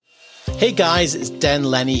Hey guys, it's Dan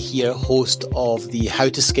Lenny here, host of the How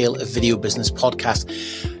to Scale a Video Business podcast.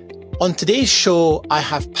 On today's show, I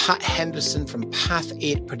have Pat Henderson from Path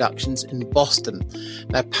 8 Productions in Boston.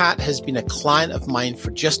 Now, Pat has been a client of mine for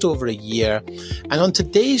just over a year. And on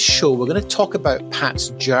today's show, we're going to talk about Pat's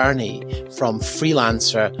journey from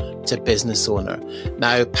freelancer to business owner.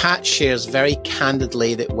 Now, Pat shares very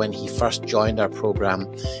candidly that when he first joined our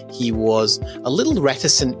program, he was a little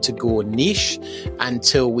reticent to go niche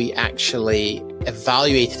until we actually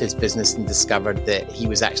evaluated his business and discovered that he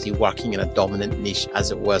was actually working in a dominant niche as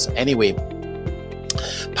it was anyway.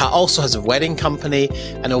 Pat also has a wedding company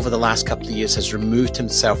and over the last couple of years has removed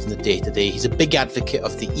himself from the day-to-day. He's a big advocate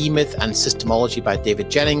of the E-Myth and Systemology by David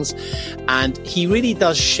Jennings, and he really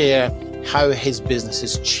does share how his business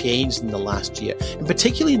has changed in the last year, and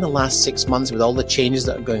particularly in the last 6 months with all the changes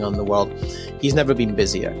that are going on in the world. He's never been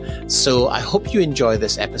busier. So I hope you enjoy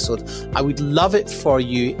this episode. I would love it for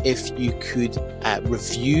you if you could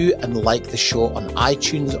review and like the show on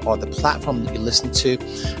iTunes or the platform that you listen to.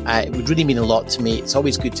 It would really mean a lot to me. It's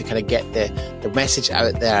always good to kind of get the message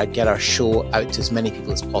out there, get our show out to as many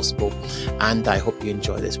people as possible. And I hope you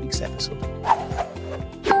enjoy this week's episode.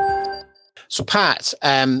 So Pat,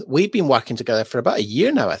 we've been working together for about a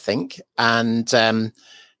year now, I think. And,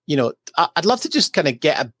 I'd love to just kind of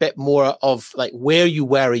get a bit more of like where you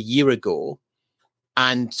were a year ago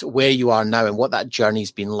and where you are now and what that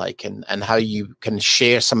journey's been like and how you can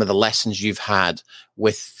share some of the lessons you've had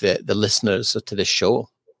with the listeners to the show.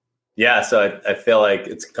 Yeah, so I feel like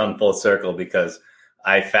it's come full circle because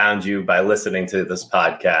I found you by listening to this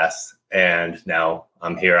podcast and now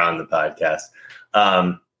I'm here on the podcast.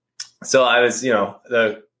 So I was,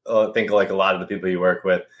 I think like a lot of the people you work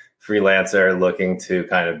with, freelancer looking to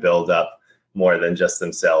kind of build up more than just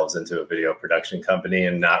themselves into a video production company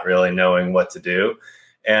and not really knowing what to do.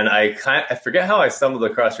 And I forget how I stumbled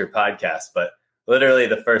across your podcast, but literally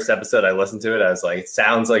the first episode I listened to it, I was like, it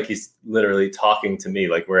sounds like he's literally talking to me,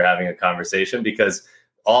 like we're having a conversation, because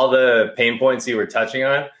all the pain points you were touching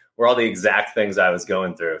on were all the exact things I was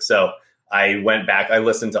going through. So I went back, I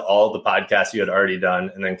listened to all the podcasts you had already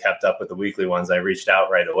done and then kept up with the weekly ones. I reached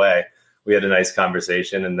out right away. We had a nice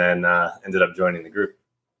conversation and then ended up joining the group.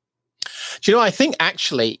 Do you know, I think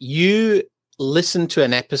actually you listened to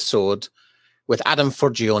an episode with Adam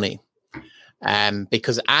Forgione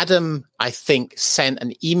because Adam, I think, sent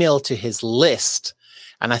an email to his list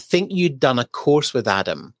and I think you'd done a course with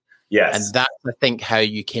Adam. Yes. And that's, I think, how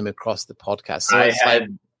you came across the podcast. So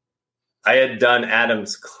I had done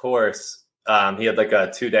Adam's course. He had like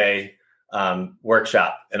a 2-day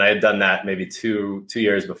workshop, and I had done that maybe two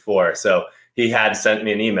years before. So he had sent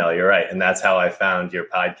me an email. You're right, and that's how I found your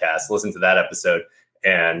podcast. Listened to that episode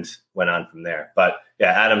and went on from there. But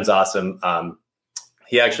yeah, Adam's awesome.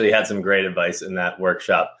 He actually had some great advice in that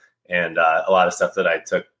workshop, and a lot of stuff that I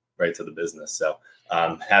took right to the business. So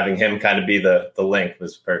having him kind of be the link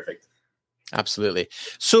was perfect. Absolutely.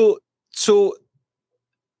 So.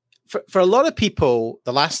 For a lot of people,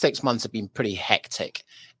 the last 6 months have been pretty hectic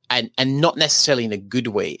and not necessarily in a good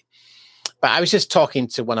way. But I was just talking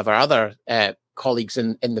to one of our other colleagues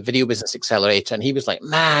in the Video Business Accelerator, and he was like,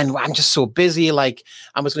 man, I'm just so busy. Like,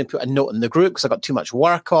 I was going to put a note in the group because I got too much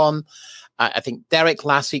work on. I think Derek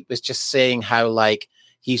last week was just saying how like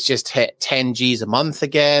he's just hit 10 G's a month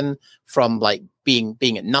again from like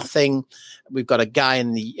being at nothing. We've got a guy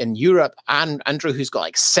in Europe, and Andrew, who's got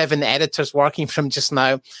like 7 editors working for him just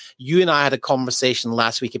now. You and I had a conversation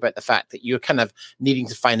last week about the fact that you're kind of needing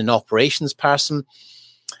to find an operations person.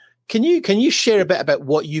 Can you share a bit about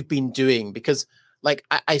what you've been doing? Because like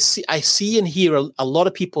I see and hear a lot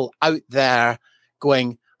of people out there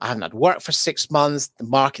going, I haven't had work for 6 months. The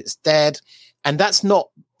market's dead. And that's not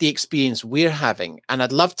the experience we're having. And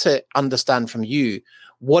I'd love to understand from you,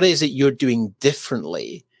 what is it you're doing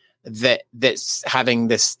differently that's having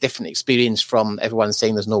this different experience from everyone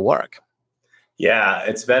saying there's no work? Yeah,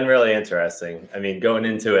 it's been really interesting. I mean, going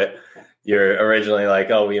into it, you're originally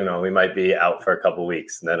like, oh, we might be out for a couple of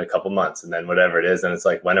weeks and then a couple months and then whatever it is. And it's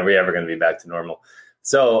like, when are we ever going to be back to normal?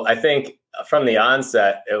 So I think from the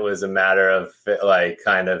onset, it was a matter of like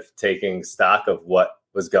kind of taking stock of what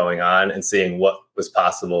was going on and seeing what was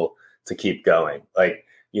possible to keep going. Like,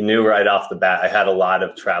 you knew right off the bat, I had a lot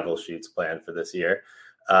of travel shoots planned for this year.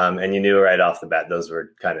 And you knew right off the bat, those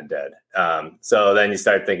were kind of dead. So then you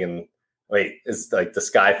start thinking, wait, is like the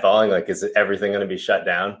sky falling? Like, is everything going to be shut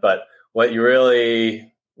down? But what really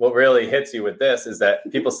hits you with this is that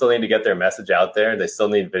people still need to get their message out there. They still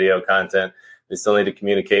need video content. They still need to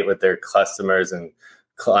communicate with their customers and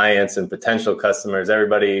clients and potential customers,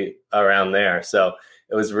 everybody around there. So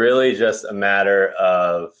it was really just a matter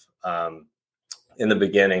of, in the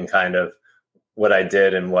beginning, kind of what I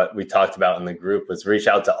did and what we talked about in the group was reach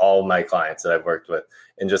out to all my clients that I've worked with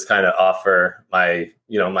and just kind of offer my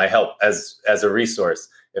help as a resource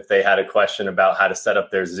if they had a question about how to set up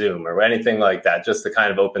their Zoom or anything like that, just to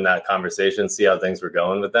kind of open that conversation, see how things were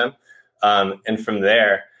going with them. And from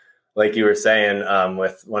there, like you were saying,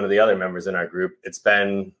 with one of the other members in our group, it's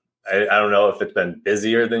been, I don't know if it's been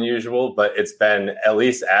busier than usual, but it's been at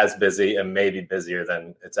least as busy and maybe busier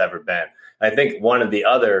than it's ever been. I think one of the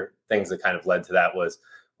other things that kind of led to that was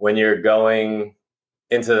when you're going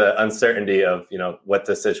into the uncertainty of, what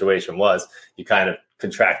the situation was, you kind of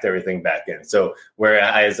contract everything back in. So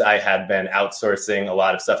whereas I had been outsourcing a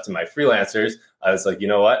lot of stuff to my freelancers, I was like, you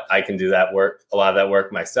know what, I can do that work, a lot of that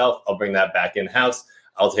work myself. I'll bring that back in-house.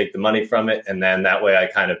 I'll take the money from it. And then that way I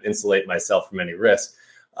kind of insulate myself from any risk.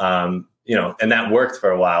 And that worked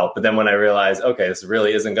for a while. But then when I realized, okay, this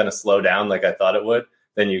really isn't going to slow down like I thought it would,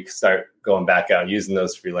 then you start going back out and using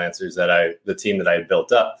those freelancers the team that I had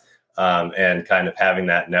built up, and kind of having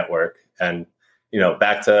that network. And,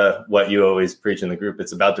 back to what you always preach in the group,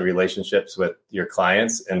 it's about the relationships with your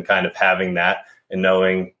clients and kind of having that and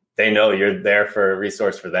knowing they know you're there for a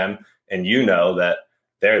resource for them. And that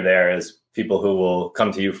they're there as people who will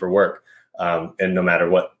come to you for work, and no matter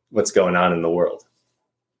what's going on in the world.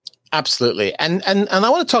 Absolutely. And I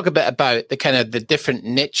want to talk a bit about the kind of the different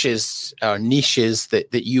niches or niches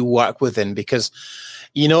that you work within, because,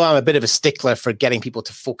 I'm a bit of a stickler for getting people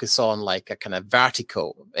to focus on like a kind of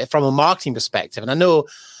vertical from a marketing perspective. And I know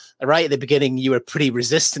right at the beginning, you were pretty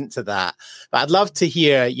resistant to that, but I'd love to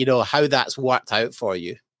hear, how that's worked out for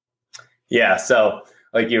you. Yeah. So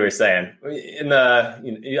like you were saying,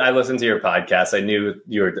 I listened to your podcast. I knew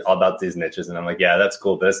you were all about these niches, and I'm like, yeah, that's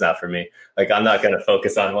cool, but it's not for me. Like, I'm not going to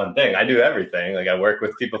focus on one thing. I do everything. Like, I work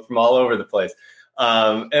with people from all over the place.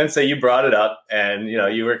 And so you brought it up, and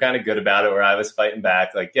you were kind of good about it, where I was fighting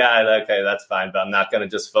back, like, yeah, okay, that's fine, but I'm not going to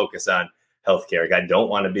just focus on healthcare. Like, I don't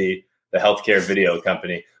want to be the healthcare video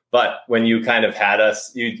company. But when you kind of had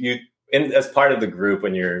us, as part of the group,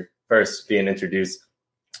 when you're first being introduced,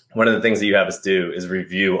 one of the things that you have us do is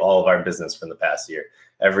review all of our business from the past year,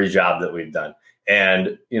 every job that we've done.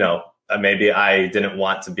 And, maybe I didn't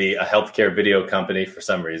want to be a healthcare video company for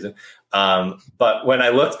some reason. But when I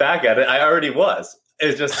looked back at it, I already was.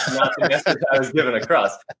 It's just not the message I was given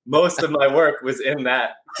across. Most of my work was in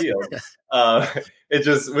that field. It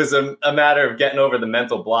just was a matter of getting over the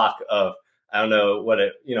mental block of, I don't know what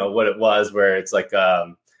it was, where it's like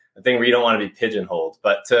a thing where you don't want to be pigeonholed.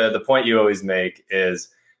 But to the point you always make is,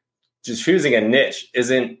 just choosing a niche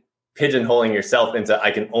isn't pigeonholing yourself into, I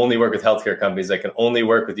can only work with healthcare companies, I can only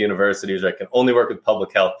work with universities, or I can only work with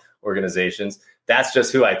public health organizations. That's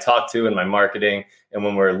just who I talk to in my marketing and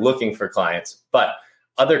when we're looking for clients. But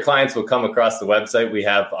other clients will come across the website. We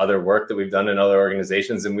have other work that we've done in other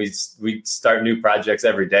organizations, and we start new projects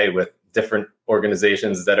every day with different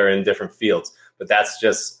organizations that are in different fields. But that's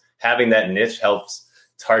just having that niche helps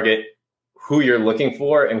target who you're looking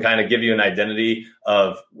for and kind of give you an identity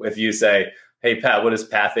of, if you say, hey, Pat, what does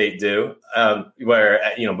Path 8 do? Where,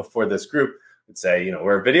 before this group would say,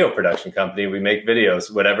 we're a video production company. We make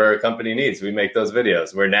videos, whatever a company needs, we make those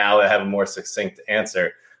videos. We're now have a more succinct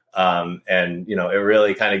answer. And, it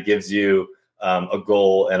really kind of gives you a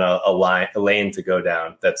goal and a lane to go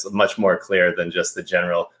down that's much more clear than just the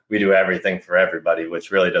general, we do everything for everybody,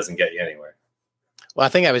 which really doesn't get you anywhere. Well, I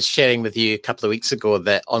think I was sharing with you a couple of weeks ago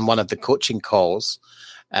that on one of the coaching calls,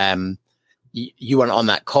 you weren't on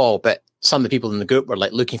that call, but some of the people in the group were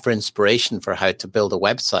like looking for inspiration for how to build a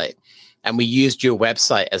website. And we used your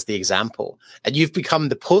website as the example. And you've become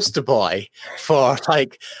the poster boy for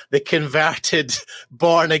like the converted,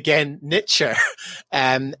 born again nicher.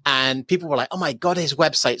 And people were like, oh my God, his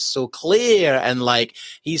website's so clear. And like,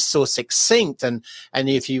 he's so succinct. And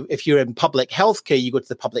if you're in public healthcare, you go to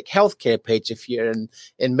the public healthcare page. If you're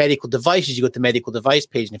in medical devices, you go to the medical device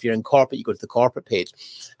page. And if you're in corporate, you go to the corporate page.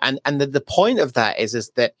 And the point of that is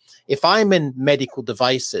that if I'm in medical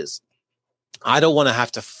devices, I don't want to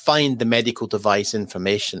have to find the medical device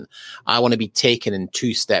information. I want to be taken in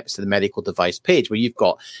 2 steps to the medical device page where you've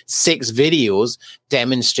got 6 videos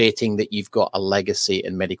demonstrating that you've got a legacy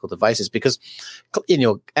in medical devices. Because,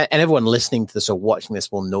 and everyone listening to this or watching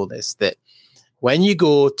this will know this, that when you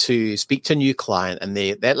go to speak to a new client and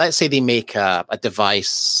they let's say they make a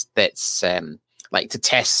device that's like to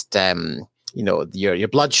test, your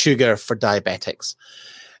blood sugar for diabetics.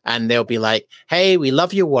 And they'll be like, hey, we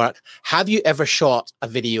love your work. Have you ever shot a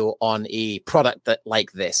video on a product that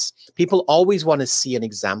like this? People always want to see an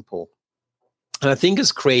example. And I think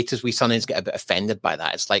as creators, we sometimes get a bit offended by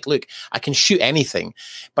that. It's like, look, I can shoot anything.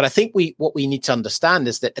 But I think what we need to understand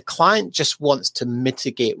is that the client just wants to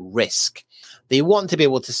mitigate risk. They want to be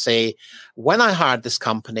able to say, when I hired this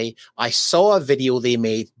company, I saw a video they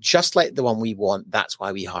made just like the one we want. That's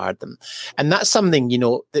why we hired them. And that's something,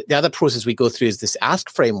 the other process we go through is this ask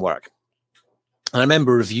framework. And I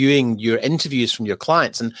remember reviewing your interviews from your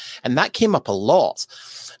clients, and that came up a lot.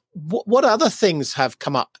 What other things have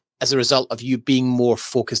come up as a result of you being more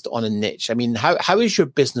focused on a niche? I mean, how is your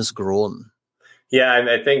business grown? Yeah,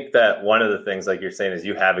 I think that one of the things, like you're saying, is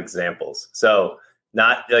you have examples. So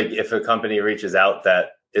not like if a company reaches out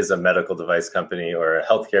that is a medical device company or a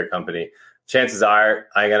healthcare company, chances are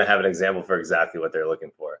I'm going to have an example for exactly what they're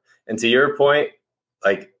looking for. And to your point,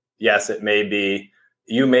 like, yes,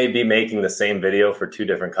 you may be making the same video for two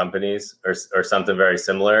different companies or something very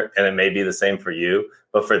similar, and it may be the same for you,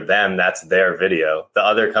 but for them, that's their video. The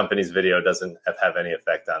other company's video doesn't have any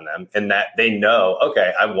effect on them, and that they know,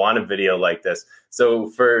 okay, I want a video like this. So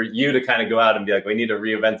for you to kind of go out and be like, we need to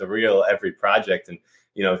reinvent the wheel every project and,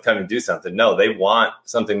 come and do something. No, they want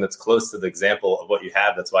something that's close to the example of what you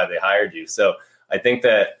have. That's why they hired you. So I think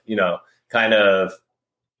that, kind of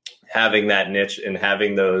having that niche and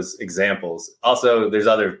having those examples. Also, there's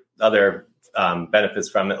other benefits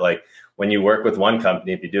from it. Like when you work with one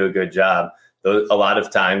company, if you do a good job, a lot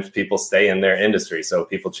of times people stay in their industry. So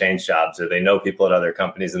people change jobs or they know people at other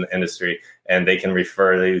companies in the industry and they can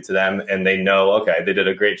refer you to them and they know, okay, they did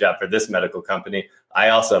a great job for this medical company. I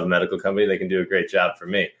also have a medical company. They can do a great job for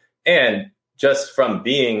me. And just from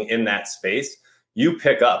being in that space, you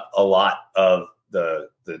pick up a lot of the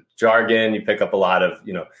jargon, you pick up a lot of,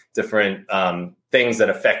 different things that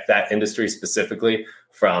affect that industry specifically,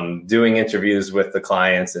 from doing interviews with the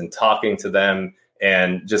clients and talking to them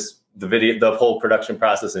and just the whole production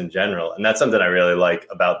process in general. And that's something I really like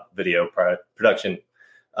about video production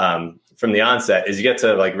from the onset, is you get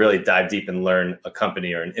to like really dive deep and learn a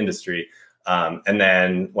company or an industry. And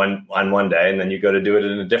then on one day, and then you go to do it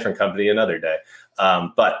in a different company another day.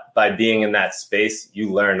 But by being in that space,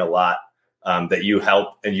 you learn a lot that you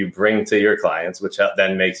help and you bring to your clients, which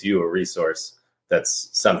then makes you a resource. That's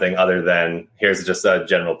something other than here's just a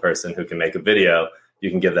general person who can make a video. You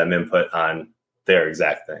can give them input on their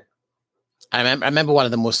exact thing. I remember one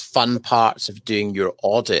of the most fun parts of doing your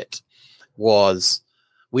audit was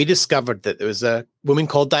we discovered that there was a woman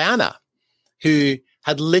called Diana who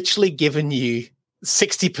had literally given you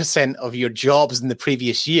 60% of your jobs in the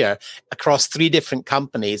previous year across 3 different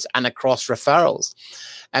companies and across referrals.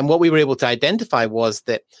 And what we were able to identify was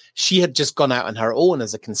that she had just gone out on her own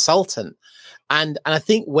as a consultant. And I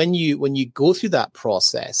think when you go through that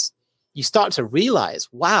process, you start to realize,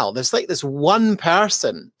 wow, there's like this one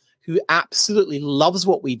person who absolutely loves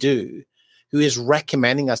what we do, who is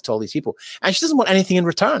recommending us to all these people. And she doesn't want anything in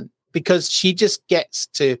return because she just gets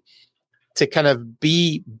to kind of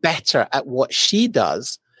be better at what she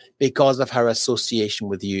does because of her association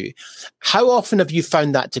with you. How often have you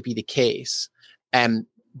found that to be the case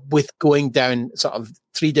with going down sort of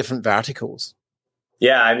 3 different verticals?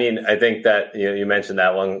 Yeah, I mean, I think that you mentioned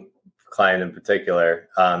that one client in particular.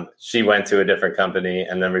 She went to a different company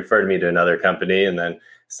and then referred me to another company and then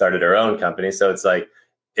started her own company. So it's like,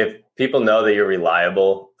 if people know that you're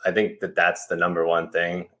reliable, I think that that's the number one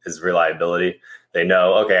thing, is reliability. They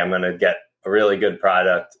know, okay, I'm going to get a really good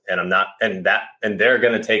product and they're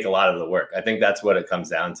going to take a lot of the work. I think that's what it comes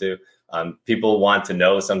down to. People want to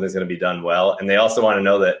know something's going to be done well. And they also want to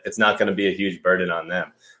know that it's not going to be a huge burden on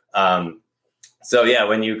them. So yeah,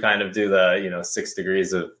 when you kind of do the, 6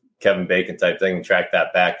 degrees of Kevin Bacon type thing and track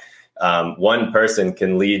that back, one person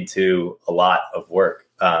can lead to a lot of work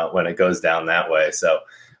when it goes down that way. So,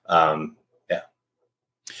 yeah.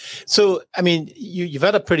 So, I mean, you've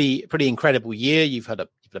had a pretty incredible year. You've had a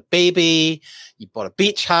baby, you bought a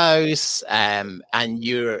beach house, and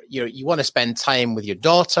you want to spend time with your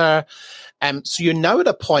daughter. So you're now at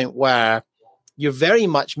a point where you're very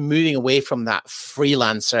much moving away from that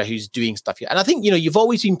freelancer who's doing stuff here. And I think, you've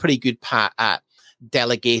always been pretty good, Pat, at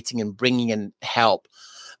delegating and bringing in help.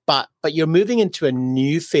 But you're moving into a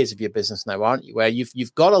new phase of your business now, aren't you? Where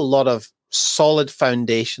you've got a lot of solid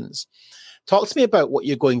foundations. Talk to me about what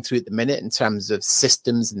you're going through at the minute in terms of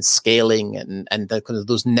systems and scaling and the, kind of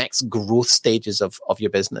those next growth stages of your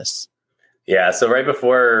business. Yeah. So right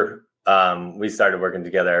before we started working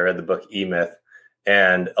together, I read the book E-Myth.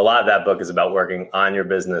 And a lot of that book is about working on your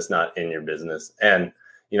business, not in your business. And,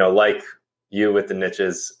 like you with the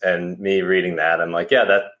niches and me reading that, I'm like, yeah,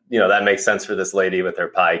 that makes sense for this lady with her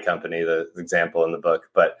pie company, the example in the book.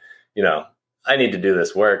 But, I need to do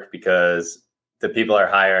this work because the people are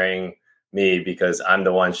hiring me because I'm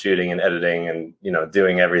the one shooting and editing and,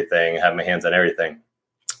 doing everything, have my hands on everything.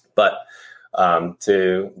 But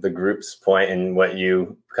to the group's point and what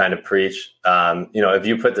you kind of preach, if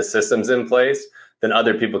you put the systems in place, then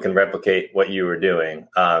other people can replicate what you were doing.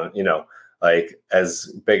 Like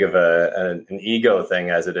as big of an ego thing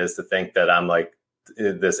as it is to think that I'm like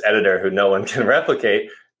this editor who no one can replicate,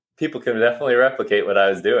 people can definitely replicate what I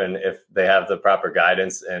was doing if they have the proper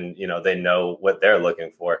guidance and, they know what they're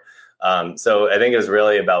looking for. So I think it was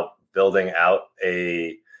really about building out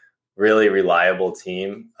a really reliable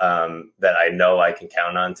team that I know I can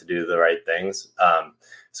count on to do the right things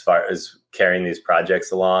as far as carrying these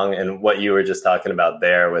projects along. And what you were just talking about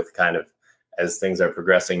there with kind of as things are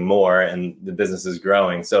progressing more and the business is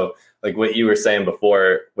growing. So like what you were saying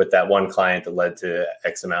before with that one client that led to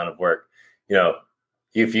X amount of work,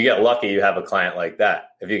 if you get lucky, you have a client like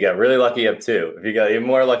that. If you get really lucky, you have two. If you get even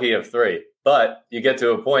more lucky, you have three. But you get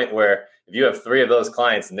to a point where if you have three of those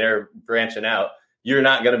clients and they're branching out, you're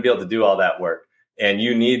not going to be able to do all that work. And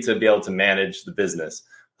you need to be able to manage the business.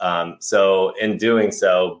 So in doing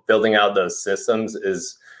so, building out those systems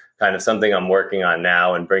is kind of something I'm working on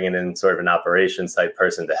now and bringing in sort of an operations type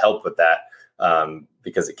person to help with that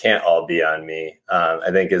because it can't all be on me,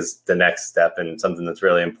 I think is the next step and something that's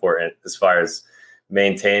really important as far as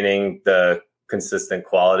maintaining the consistent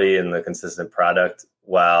quality and the consistent product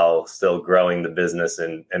while still growing the business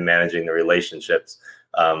and managing the relationships,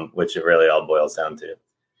 which it really all boils down to.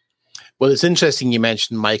 Well, it's interesting you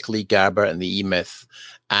mentioned Michael E. Gerber and the E-Myth,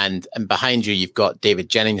 and behind you, you've got David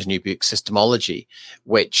Jennings' new book, Systemology,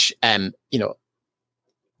 which,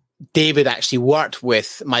 David actually worked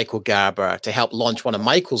with Michael Gerber to help launch one of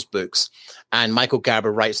Michael's books, and Michael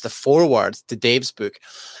Gerber writes the foreword to Dave's book.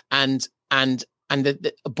 And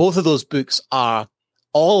both of those books are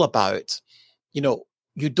all about,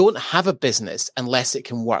 you don't have a business unless it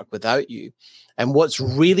can work without you. And what's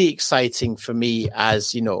really exciting for me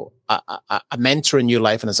as, a mentor in your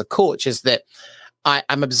life and as a coach is that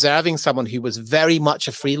I'm observing someone who was very much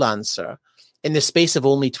a freelancer in the space of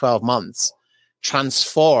only 12 months,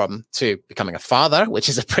 transform to becoming a father, which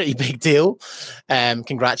is a pretty big deal.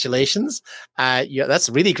 Congratulations. That's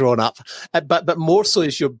really grown up. But more so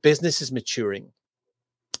as your business is maturing,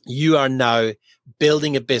 you are now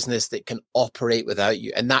building a business that can operate without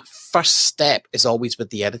you. And that first step is always with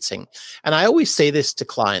the editing. And I always say this to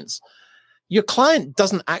clients. Your client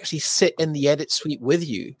doesn't actually sit in the edit suite with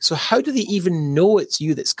you. So how do they even know it's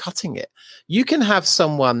you that's cutting it? You can have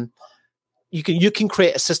someone, you can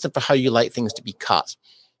create a system for how you like things to be cut.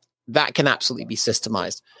 That can absolutely be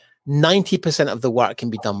systemized. 90% of the work can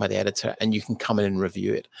be done by the editor and you can come in and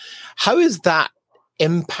review it. How has that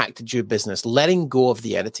impacted your business, letting go of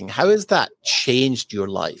the editing? How has that changed your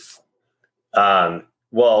life?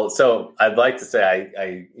 Well, so I'd like to say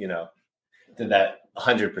I did that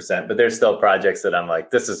 100%, but there's still projects that I'm like,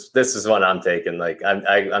 this is one I'm taking. Like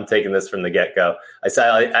I'm taking this from the get-go.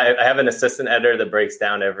 I have an assistant editor that breaks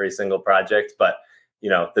down every single project, but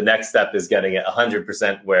the next step is getting it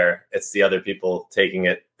 100% where it's the other people taking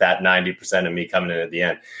it, that 90% of me coming in at the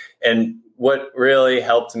end. And what really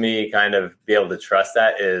helped me kind of be able to trust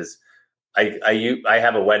that is I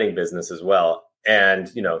have a wedding business as well. And,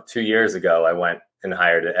 2 years ago, I went and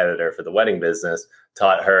hired an editor for the wedding business,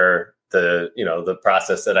 taught her the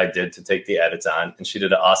process that I did to take the edits on. And she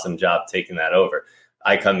did an awesome job taking that over.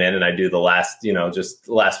 I come in and I do the last, just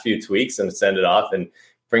the last few tweaks and send it off, and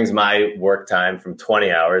brings my work time from 20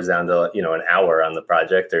 hours down to, an hour on the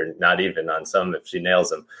project, or not even on some if she nails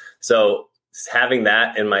them. So having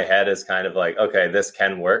that in my head is kind of like, okay, this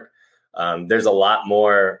can work. There's a lot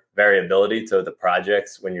more variability to the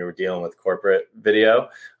projects when you're dealing with corporate video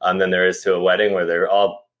than there is to a wedding, where they're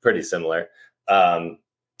all pretty similar.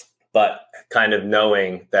 But kind of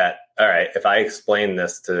knowing that, all right, if I explain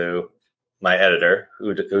this to my editor,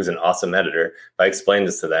 who's an awesome editor, if I explain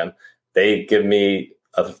this to them, they give me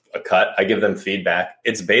a cut, I give them feedback.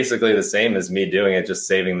 It's basically the same as me doing it, just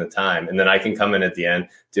saving the time. And then I can come in at the end,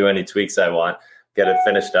 do any tweaks I want, get it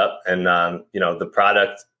finished up. And, the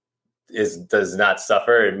product does not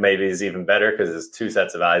suffer. It maybe is even better because there's two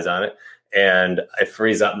sets of eyes on it. And it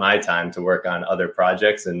frees up my time to work on other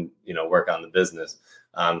projects and, work on the business.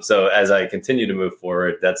 So as I continue to move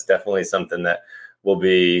forward, that's definitely something that will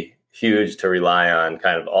be huge to rely on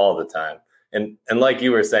kind of all the time. And like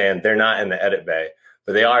you were saying, they're not in the edit bay,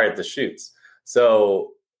 but they are at the shoots.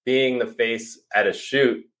 So being the face at a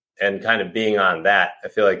shoot and kind of being on that, I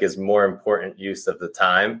feel like is more important use of the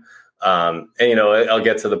time. And, I'll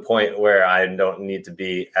get to the point where I don't need to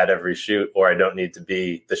be at every shoot, or I don't need to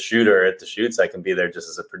be the shooter at the shoots. I can be there just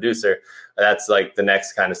as a producer. That's like the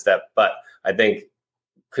next kind of step. But I think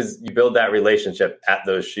because you build that relationship at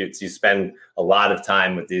those shoots. You spend a lot of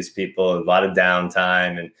time with these people, a lot of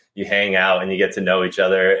downtime, and you hang out and you get to know each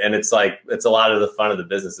other. And it's like, it's a lot of the fun of the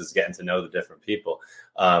business is getting to know the different people.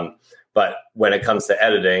 But when it comes to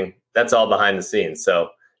editing, that's all behind the scenes. So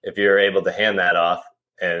if you're able to hand that off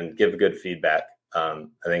and give good feedback, I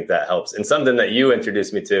think that helps. And something that you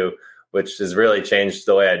introduced me to, which has really changed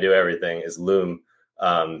the way I do everything, is Loom,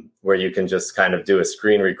 where you can just kind of do a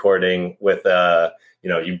screen recording with,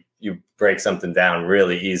 you break something down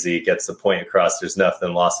really easy, gets the point across. There's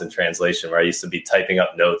nothing lost in translation, where I used to be typing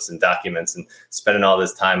up notes and documents and spending all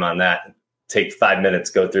this time on that. Take 5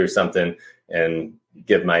 minutes, go through something and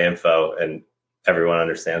give my info, and everyone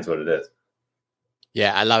understands what it is.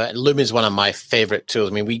 Yeah, I love it. Loom is one of my favorite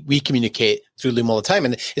tools. I mean, we communicate through Loom all the time.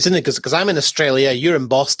 And it's in because I'm in Australia, you're in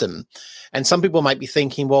Boston. And some people might be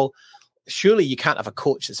thinking, well, surely you can't have a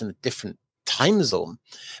coach that's in a different time zone.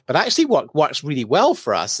 But actually what works really well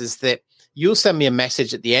for us is that you'll send me a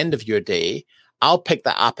message at the end of your day. I'll pick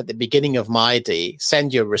that up at the beginning of my day,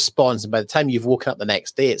 send you a response. And by the time you've woken up the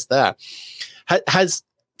next day, it's there.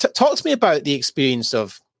 Talk to me about the experience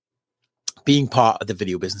of being part of the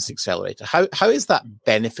Video Business Accelerator. How has that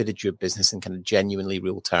benefited your business in kind of genuinely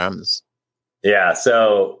real terms? Yeah,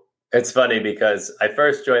 so it's funny because I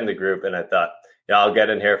first joined the group and I thought, I'll get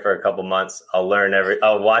in here for a couple months. I'll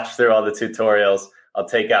watch through all the tutorials. I'll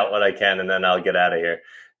take out what I can and then I'll get out of here.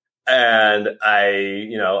 And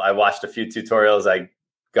I watched a few tutorials. I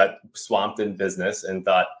got swamped in business and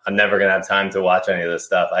thought, I'm never going to have time to watch any of this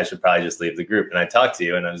stuff. I should probably just leave the group. And I talked to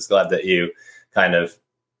you, and I'm just glad that you kind of,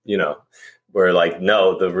 were like,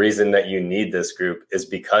 no, the reason that you need this group is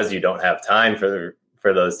because you don't have time for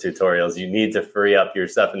those tutorials. You need to free up your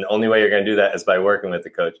stuff. And the only way you're going to do that is by working with the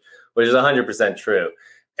coach, which is 100% true.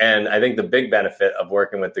 And I think the big benefit of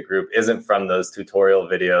working with the group isn't from those tutorial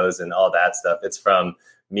videos and all that stuff. It's from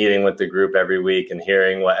meeting with the group every week and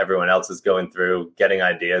hearing what everyone else is going through, getting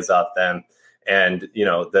ideas off them. And,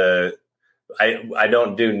 I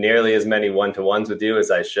don't do nearly as many one-to-ones with you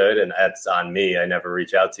as I should. And that's on me. I never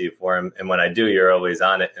reach out to you for them. And when I do, you're always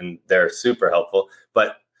on it, and they're super helpful.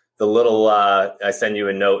 But the little, I send you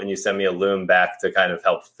a note and you send me a Loom back to kind of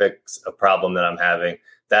help fix a problem that I'm having.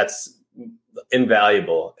 That's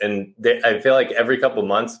invaluable. And I feel like every couple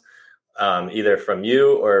months, either from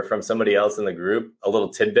you or from somebody else in the group, a little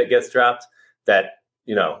tidbit gets dropped that,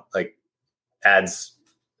 adds,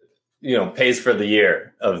 pays for the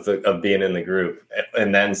year of being in the group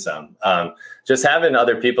and then some. Just having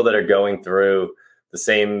other people that are going through the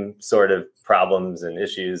same sort of problems and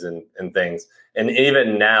issues and things. And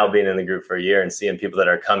even now being in the group for a year and seeing people that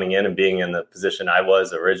are coming in and being in the position I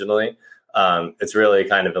was originally, it's really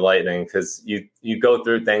kind of enlightening, because you go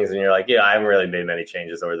through things and you're like, yeah, I haven't really made many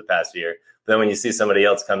changes over the past year. But then when you see somebody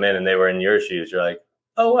else come in and they were in your shoes, you're like,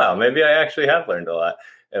 oh, wow, maybe I actually have learned a lot.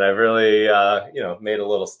 And I've really, made a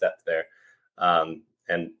little step there.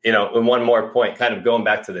 And one more point, kind of going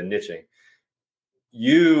back to the niching,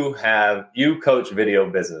 you coach video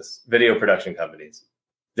production companies.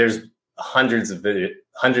 There's hundreds of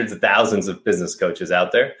thousands of business coaches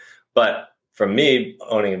out there. But for me,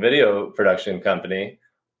 owning a video production company,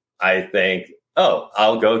 I think,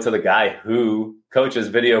 I'll go to the guy who coaches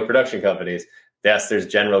video production companies. Yes, there's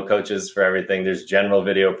general coaches for everything. There's general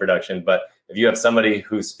video production. But if you have somebody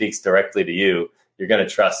who speaks directly to you, you're going to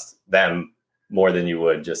trust them more than you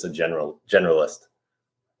would just a generalist.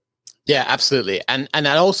 Yeah, absolutely. And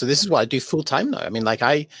also, this is what I do full time now. I mean,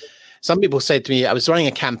 some people said to me, I was running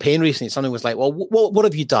a campaign recently. Someone was like, well, what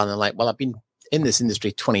have you done? And I'm like, well, I've been in this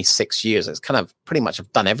industry 26 years. It's kind of pretty much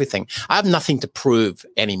I've done everything. I have nothing to prove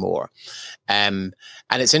anymore. And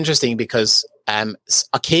it's interesting because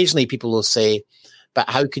occasionally people will say, but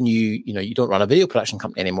how can you don't run a video production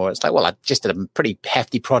company anymore? It's like, well, I just did a pretty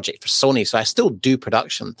hefty project for Sony, so I still do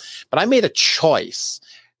production. But I made a choice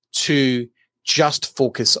to just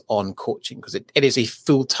focus on coaching because it is a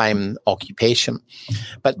full-time occupation.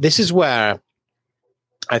 But this is where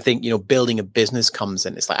I think, building a business comes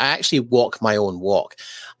in. It's like I actually walk my own walk.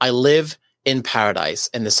 I live in paradise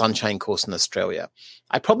in the Sunshine Coast in Australia.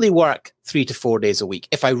 I probably work 3 to 4 days a week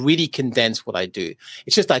if I really condense what I do.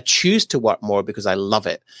 It's just I choose to work more because I love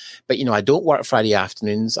it. But, I don't work Friday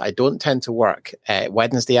afternoons. I don't tend to work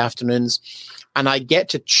Wednesday afternoons. And I get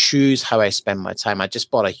to choose how I spend my time. I just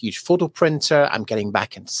bought a huge photo printer. I'm getting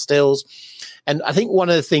back into stills. And I think one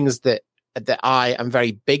of the things that I am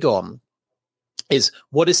very big on is,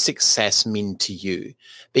 what does success mean to you?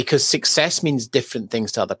 Because success means different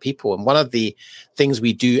things to other people. And one of the things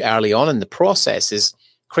we do early on in the process is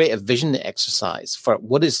create a vision exercise for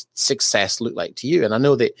what does success look like to you. And I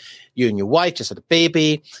know that you and your wife just had a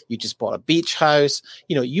baby, you just bought a beach house,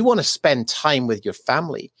 you want to spend time with your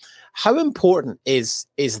family. How important is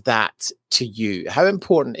that to you? How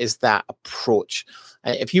important is that approach?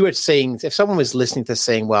 If someone was listening to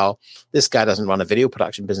saying, well, this guy doesn't run a video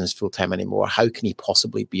production business full time anymore, how can he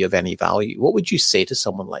possibly be of any value? What would you say to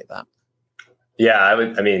someone like that? Yeah,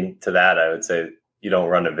 to that, I would say you don't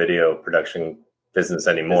run a video production business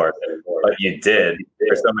anymore, but you did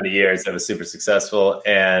for so many years. It was super successful.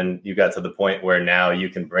 And you got to the point where now you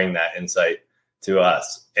can bring that insight to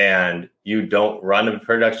us, and you don't run a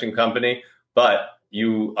production company, but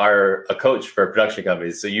you are a coach for production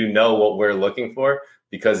companies. So you know what we're looking for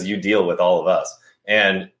because you deal with all of us.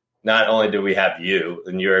 And not only do we have you,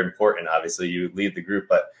 and you're important, obviously you lead the group,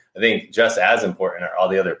 but I think just as important are all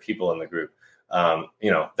the other people in the group.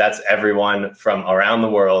 That's everyone from around the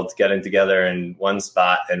world getting together in one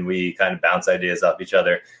spot, and we kind of bounce ideas off each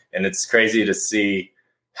other. And it's crazy to see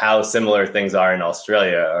how similar things are in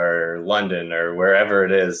Australia or London or wherever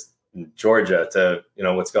it is, Georgia, to,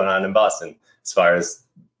 what's going on in Boston, as far as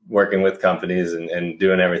working with companies and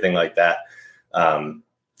doing everything like that,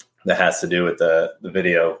 that has to do with the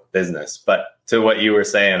video business. But to what you were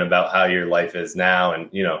saying about how your life is now and,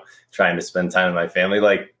 trying to spend time with my family,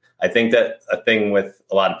 like, I think that a thing with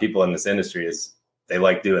a lot of people in this industry is they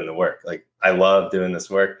like doing the work. Like, I love doing this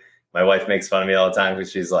work. My wife makes fun of me all the time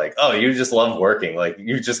because she's like, oh, you just love working. Like,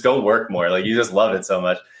 you just go work more. Like, you just love it so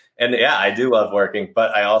much. And yeah, I do love working,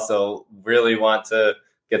 but I also really want to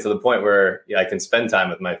get to the point where I can spend time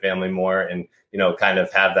with my family more and, kind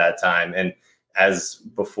of have that time. And as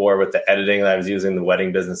before with the editing, I was using the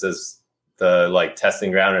wedding business as the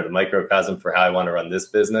testing ground or the microcosm for how I want to run this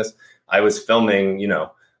business. I was filming,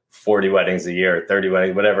 40 weddings a year, 30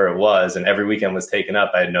 weddings, whatever it was. And every weekend was taken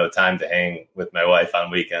up. I had no time to hang with my wife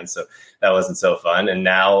on weekends. So that wasn't so fun. And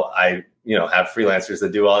now I, have freelancers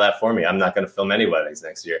that do all that for me. I'm not going to film any weddings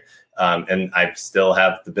next year. And I still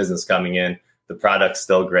have the business coming in. The product's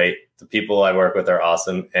still great. The people I work with are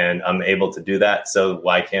awesome, and I'm able to do that. So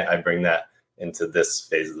why can't I bring that into this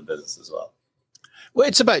phase of the business as well? Well,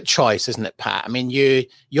 it's about choice, isn't it, Pat? I mean, you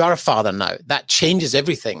are a father now. That changes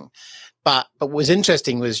everything. But what was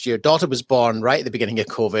interesting was your daughter was born right at the beginning of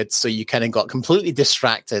COVID, so you kind of got completely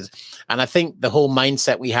distracted. And I think the whole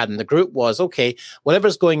mindset we had in the group was, okay,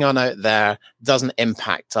 whatever's going on out there doesn't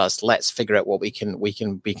impact us. Let's figure out what we can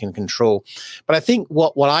control. But I think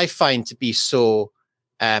what I find to be so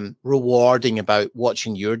rewarding about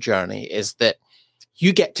watching your journey is that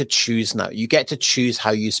you get to choose now. You get to choose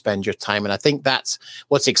how you spend your time. And I think that's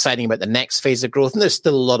what's exciting about the next phase of growth. And there's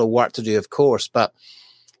still a lot of work to do, of course, but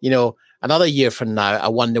another year from now, I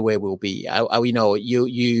wonder where we'll be.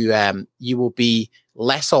 You will be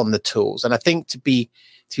less on the tools, and I think to be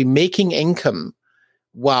making income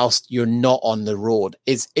whilst you're not on the road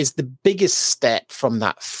is the biggest step from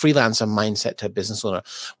that freelancer mindset to a business owner.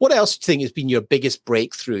 What else do you think has been your biggest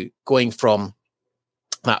breakthrough going from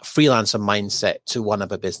that freelancer mindset to one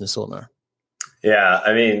of a business owner? Yeah,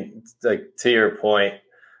 to your point.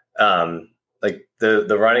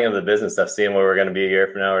 The running of the business stuff, seeing where we're going to be a year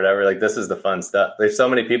from now or whatever, this is the fun stuff. There's so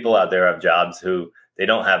many people out there who have jobs who they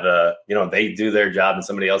don't have they do their job and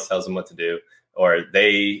somebody else tells them what to do, or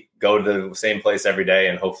they go to the same place every day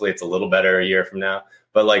and hopefully it's a little better a year from now.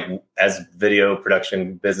 But as video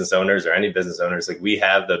production business owners or any business owners, we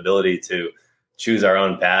have the ability to choose our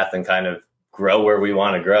own path and kind of grow where we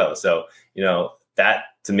want to grow. So, that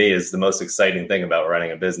to me is the most exciting thing about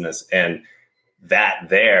running a business. And that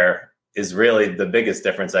there is really the biggest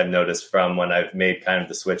difference I've noticed from when I've made kind of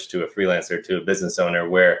the switch to a freelancer to a business owner,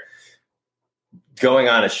 where going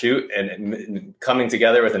on a shoot and coming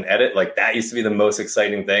together with an edit, that used to be the most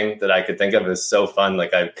exciting thing that I could think of. Is so fun.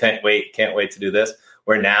 I can't wait to do this.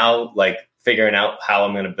 Where now, figuring out how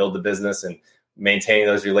I'm going to build the business and maintaining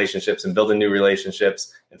those relationships and building new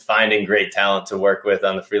relationships and finding great talent to work with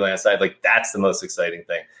on the freelance side, that's the most exciting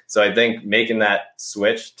thing. So I think making that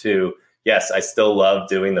switch to, yes, I still love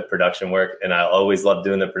doing the production work, and I'll always love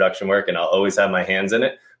doing the production work, and I'll always have my hands in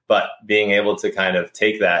it. But being able to kind of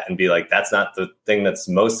take that and be that's not the thing that's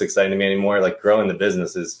most exciting to me anymore. Growing the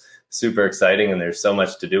business is super exciting, and there's so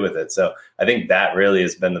much to do with it. So I think that really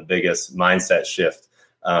has been the biggest mindset shift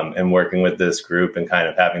in working with this group and kind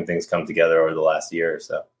of having things come together over the last year or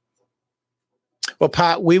so. Well,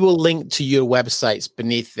 Pat, we will link to your websites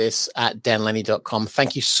beneath this at denlenny.com.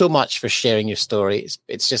 Thank you so much for sharing your story.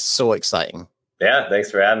 It's just so exciting. Yeah,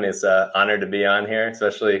 thanks for having me. It's an honor to be on here,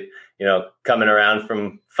 especially, coming around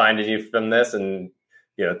from finding you from this and,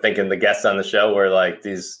 thinking the guests on the show were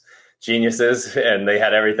these geniuses and they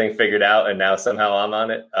had everything figured out, and now somehow I'm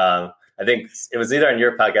on it. I think it was either on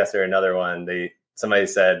your podcast or another one. Somebody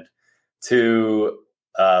said to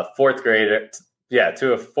a fourth grader,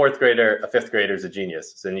 a fifth grader is a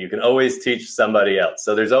genius. And you can always teach somebody else.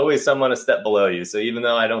 So there's always someone a step below you. So even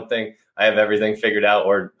though I don't think I have everything figured out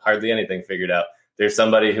or hardly anything figured out, there's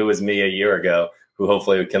somebody who was me a year ago who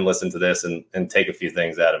hopefully can listen to this and take a few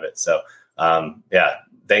things out of it. So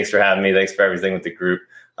thanks for having me. Thanks for everything with the group.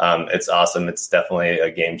 It's awesome. It's definitely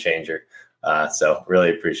a game changer. So really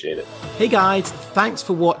appreciate it. Hey guys, thanks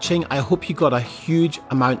for watching. I hope you got a huge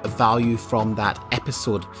amount of value from that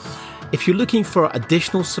episode. If you're looking for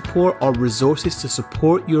additional support or resources to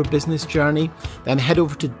support your business journey, then head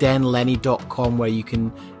over to denlenny.com where you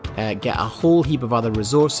can get a whole heap of other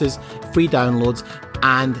resources, free downloads,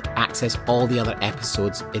 and access all the other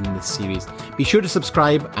episodes in this series. Be sure to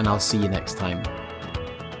subscribe, and I'll see you next time.